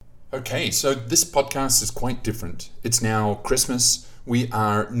Okay, so this podcast is quite different. It's now Christmas. We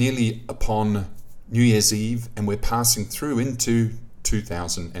are nearly upon New Year's Eve and we're passing through into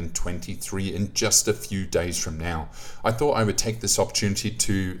 2023 in just a few days from now. I thought I would take this opportunity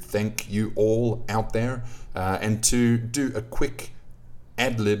to thank you all out there and to do a quick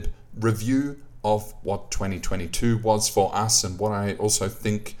ad lib review of what 2022 was for us and what I also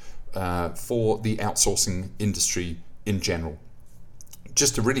think for the outsourcing industry in general.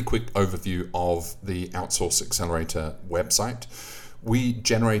 Just a really quick overview of the Outsource Accelerator website. We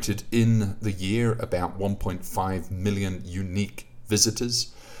generated in the year about 1.5 million unique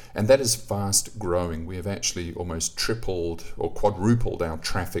visitors, and that is fast growing. We have actually almost tripled or quadrupled our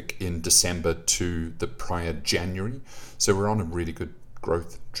traffic in December to the prior January. So we're on a really good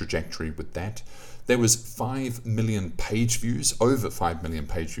growth trajectory with that. There was 5 million page views, over 5 million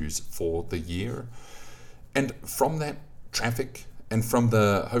page views for the year. And from that traffic, and from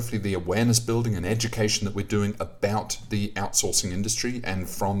hopefully the awareness building and education that we're doing about the outsourcing industry, and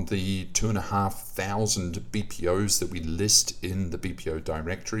from the 2,500 BPOs that we list in the BPO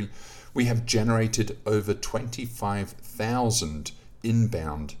directory, we have generated over 25,000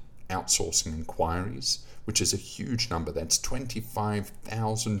 inbound outsourcing inquiries, which is a huge number. That's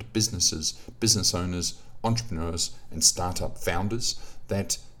 25,000 businesses, business owners, entrepreneurs, and startup founders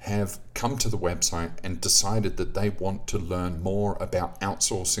that have come to the website and decided that they want to learn more about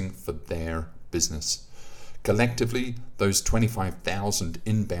outsourcing for their business. Collectively, those 25,000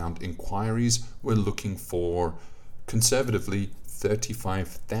 inbound inquiries were looking for, conservatively,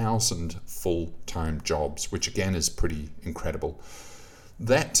 35,000 full-time jobs, which again is pretty incredible.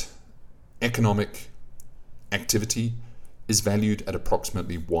 That economic activity is valued at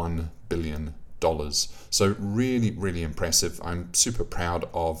approximately $1 billion. So really, really impressive. I'm super proud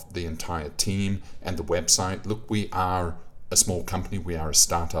of the entire team and the website. Look, we are a small company. We are a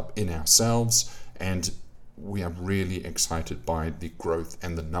startup in ourselves, and we are really excited by the growth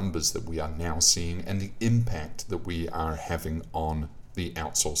and the numbers that we are now seeing and the impact that we are having on the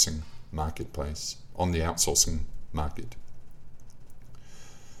outsourcing marketplace, on the outsourcing market.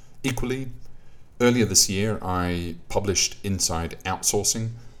 Equally, earlier this year, I published Inside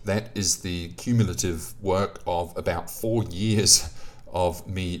Outsourcing. That is the cumulative work of about 4 years of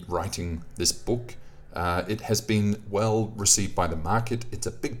me writing this book. It has been well received by the market. It's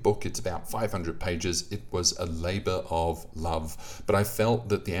a big book. It's about 500 pages. It was a labor of love. But I felt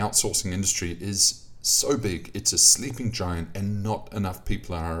that the outsourcing industry is so big. It's a sleeping giant, and not enough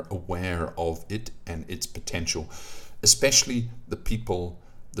people are aware of it and its potential, especially the people,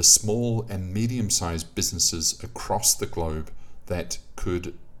 the small and medium-sized businesses across the globe that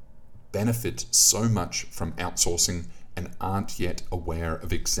could benefit so much from outsourcing and aren't yet aware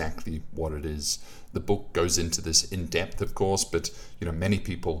of exactly what it is. The book goes into this in depth, of course, but many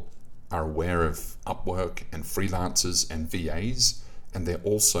people are aware of Upwork and freelancers and VAs, and they're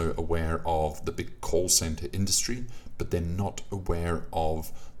also aware of the big call center industry, but they're not aware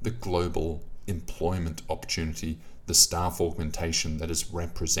of the global employment opportunity, the staff augmentation that is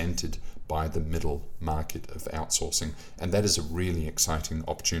represented by the middle market of outsourcing. And that is a really exciting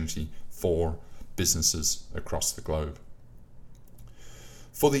opportunity for businesses across the globe.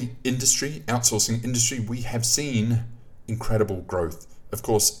 For the industry, outsourcing industry, we have seen incredible growth. Of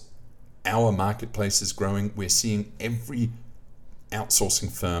course, our marketplace is growing. We're seeing every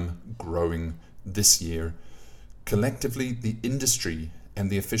outsourcing firm growing this year. Collectively, the industry and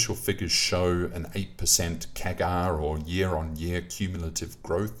the official figures show an 8% CAGR, or year-on-year cumulative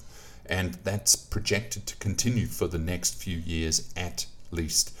growth, and that's projected to continue for the next few years at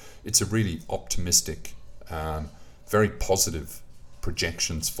least. It's a really optimistic, very positive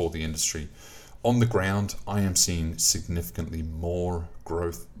projections for the industry. On the ground, I am seeing significantly more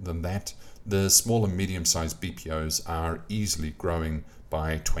growth than that. The small and medium-sized BPOs are easily growing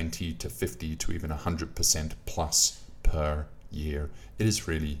by 20 to 50 to even 100% plus per year. It is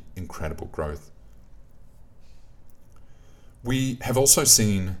really incredible growth. We have also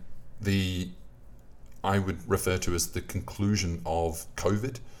seen I would refer to as the conclusion of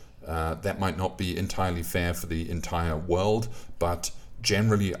COVID. That might not be entirely fair for the entire world, but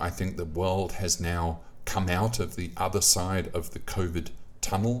generally I think the world has now come out of the other side of the COVID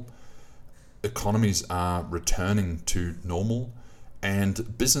tunnel. Economies are returning to normal,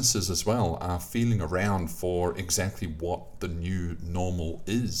 and businesses as well are feeling around for exactly what the new normal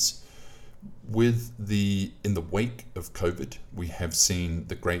is. In the wake of COVID, we have seen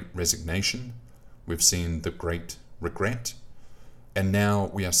the Great Resignation, we've seen the Great Regret, and now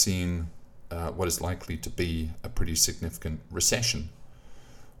we are seeing what is likely to be a pretty significant recession.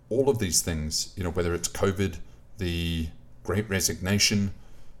 All of these things, whether it's COVID, the Great Resignation,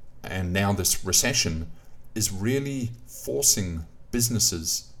 and now this recession is really forcing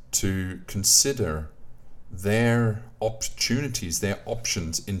businesses to consider their opportunities, their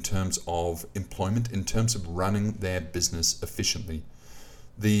options in terms of employment, in terms of running their business efficiently.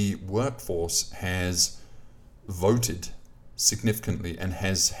 The workforce has voted significantly and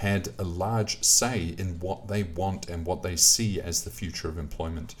has had a large say in what they want and what they see as the future of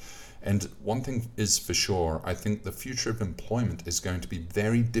employment. And one thing is for sure, I think the future of employment is going to be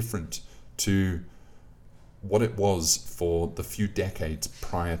very different to what it was for the few decades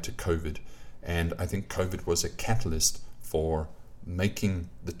prior to COVID. And I think COVID was a catalyst for making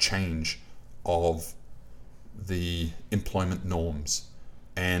the change of the employment norms.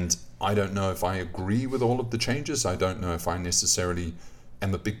 And I don't know if I agree with all of the changes. I don't know if I necessarily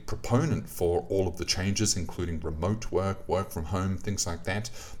am a big proponent for all of the changes, including remote work, work from home, things like that.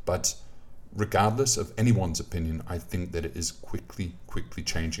 But regardless of anyone's opinion, I think that it is quickly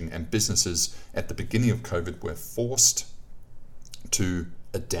changing. And businesses at the beginning of COVID were forced to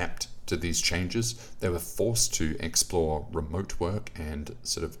adapt to these changes. They were forced to explore remote work and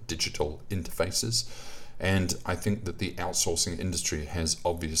sort of digital interfaces. And I think that the outsourcing industry has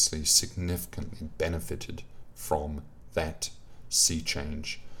obviously significantly benefited from that sea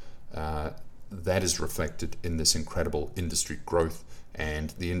change. That is reflected in this incredible industry growth,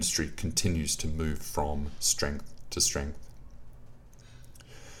 and the industry continues to move from strength to strength.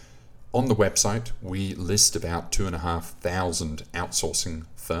 On the website, we list about 2,500 outsourcing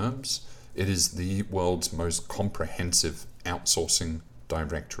firms. It is the world's most comprehensive outsourcing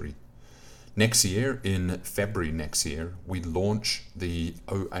directory. Next year, in February next year, we launch the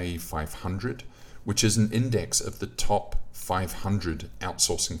OA 500, which is an index of the top 500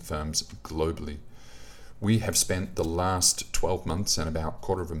 outsourcing firms globally. We have spent the last 12 months and about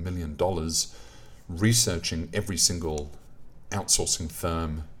 $250,000 researching every single outsourcing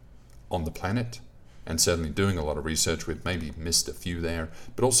firm on the planet, and certainly doing a lot of research. We've maybe missed a few there,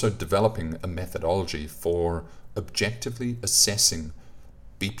 but also developing a methodology for objectively assessing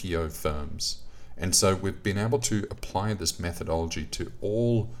BPO firms. And so we've been able to apply this methodology to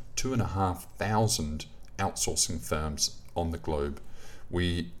all 2,500 outsourcing firms on the globe.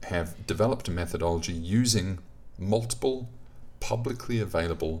 We have developed a methodology using multiple publicly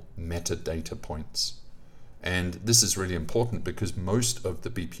available metadata points. And this is really important because most of the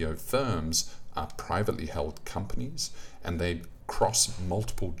BPO firms are privately held companies, and they cross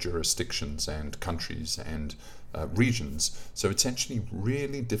multiple jurisdictions and countries and regions. So it's actually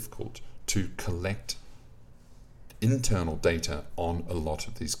really difficult to collect internal data on a lot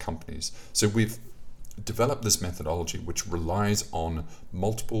of these companies. So we've developed this methodology which relies on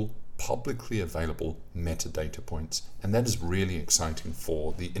multiple publicly available metadata points, and that is really exciting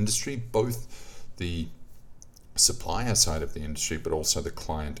for the industry, both the supplier side of the industry but also the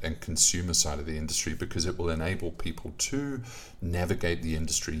client and consumer side of the industry, because it will enable people to navigate the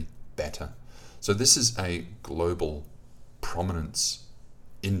industry better. So this is a global prominence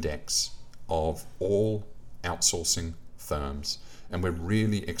index of all outsourcing firms, and we're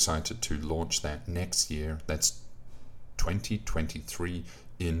really excited to launch that next year. That's 2023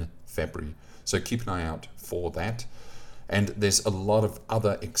 in February. So keep an eye out for that. And there's a lot of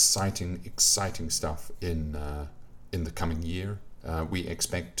other exciting stuff in the coming year. We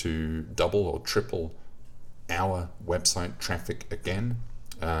expect to double or triple our website traffic again,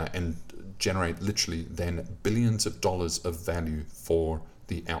 and generate literally then billions of dollars of value for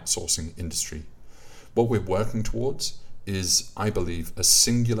the outsourcing industry. What we're working towards is, I believe, a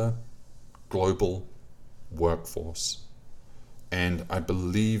singular global workforce. And I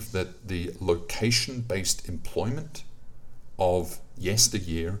believe that the location-based employment of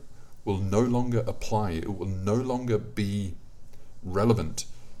yesteryear will no longer apply. It will no longer be relevant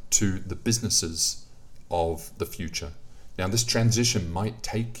to the businesses of the future. Now, this transition might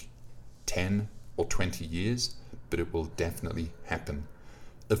take 10 or 20 years, but it will definitely happen.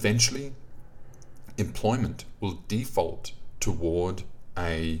 Eventually, employment will default toward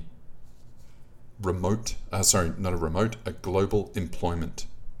a global employment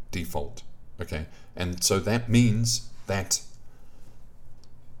default. Okay, and so that means that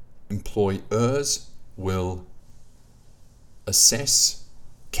employers will assess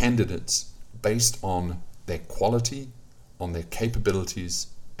candidates based on their quality, on their capabilities,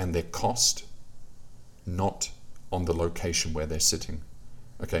 and their cost, not on the location where they're sitting.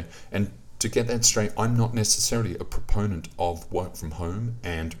 Okay, and to get that straight, I'm not necessarily a proponent of work from home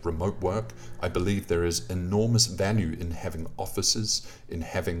and remote work. I believe there is enormous value in having offices, in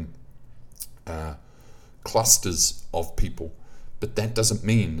having clusters of people, but that doesn't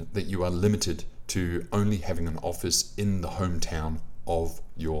mean that you are limited to only having an office in the hometown of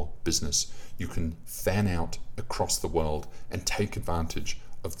your business. You can fan out across the world and take advantage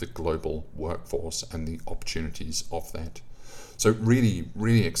of the global workforce and the opportunities of that. So really,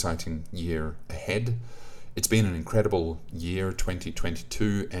 really exciting year ahead. It's been an incredible year,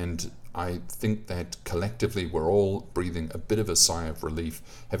 2022, and I think that collectively we're all breathing a bit of a sigh of relief,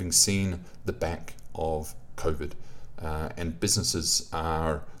 having seen the back of COVID. And businesses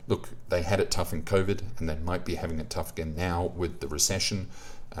are, look, they had it tough in COVID, and they might be having it tough again now with the recession.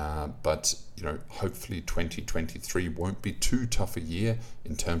 But hopefully 2023 won't be too tough a year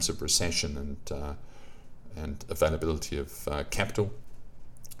in terms of recession and availability of capital.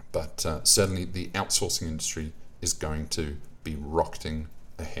 But certainly the outsourcing industry is going to be rocketing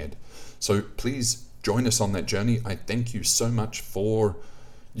ahead. So please join us on that journey. I thank you so much for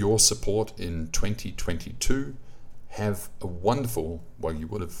your support in 2022. Have a wonderful, well, you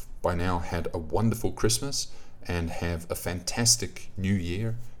would have by now had a wonderful Christmas, and have a fantastic new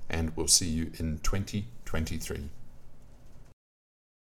year, and we'll see you in 2023.